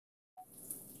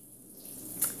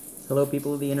Hello,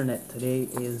 people of the internet. Today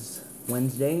is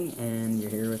Wednesday, and you're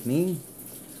here with me,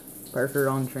 Parker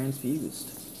on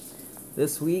Transfused.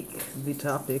 This week, the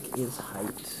topic is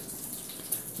height.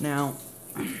 Now,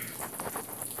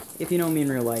 if you know me in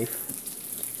real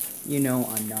life, you know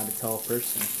I'm not a tall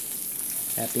person.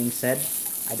 That being said,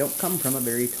 I don't come from a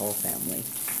very tall family.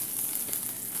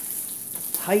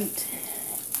 Height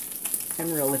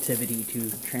and relativity to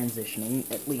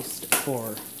transitioning, at least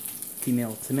for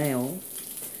female to male,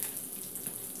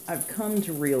 I've come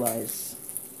to realize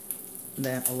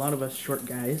that a lot of us short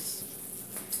guys,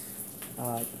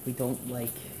 we don't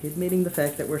like admitting the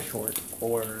fact that we're short,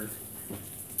 or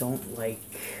don't like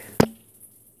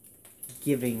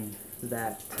giving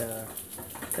that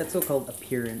so-called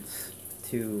appearance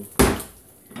to,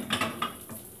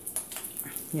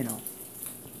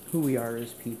 who we are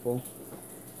as people.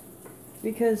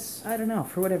 Because, I don't know,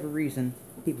 for whatever reason,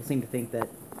 people seem to think that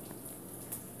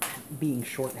being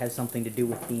short has something to do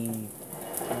with being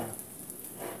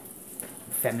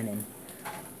feminine.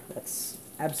 That's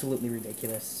absolutely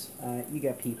ridiculous. You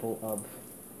got people of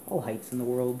all heights in the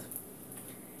world.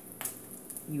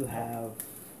 You have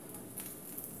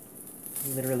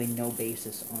literally no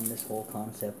basis on this whole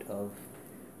concept of,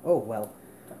 oh, well,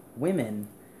 women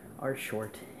are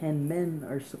short and men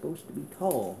are supposed to be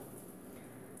tall.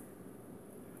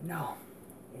 No,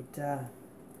 it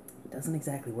doesn't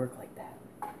exactly work like that.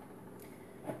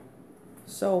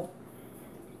 So,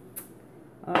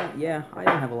 yeah, I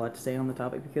don't have a lot to say on the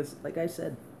topic because, like I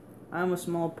said, I'm a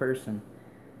small person.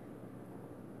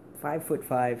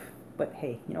 5'5", but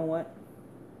hey, you know what?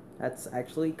 That's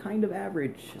actually kind of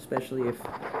average, especially if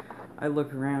I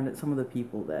look around at some of the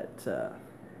people that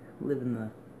live in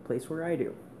the place where I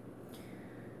do.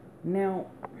 Now,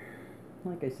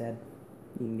 like I said,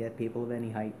 you can get people of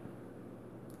any height.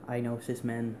 I know cis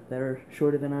men that are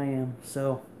shorter than I am,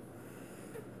 so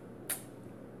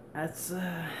that's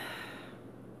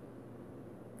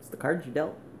it's the cards you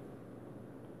dealt.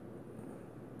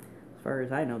 As far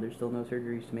as I know, there's still no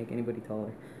surgeries to make anybody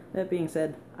taller. That being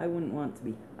said, I wouldn't want to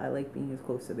be. I like being as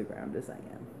close to the ground as I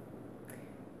am.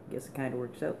 I guess it kind of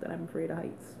works out that I'm afraid of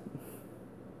heights.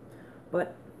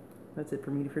 But that's it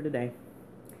for me for today.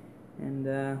 And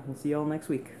we'll see you all next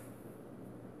week.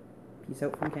 Peace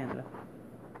out from Canada.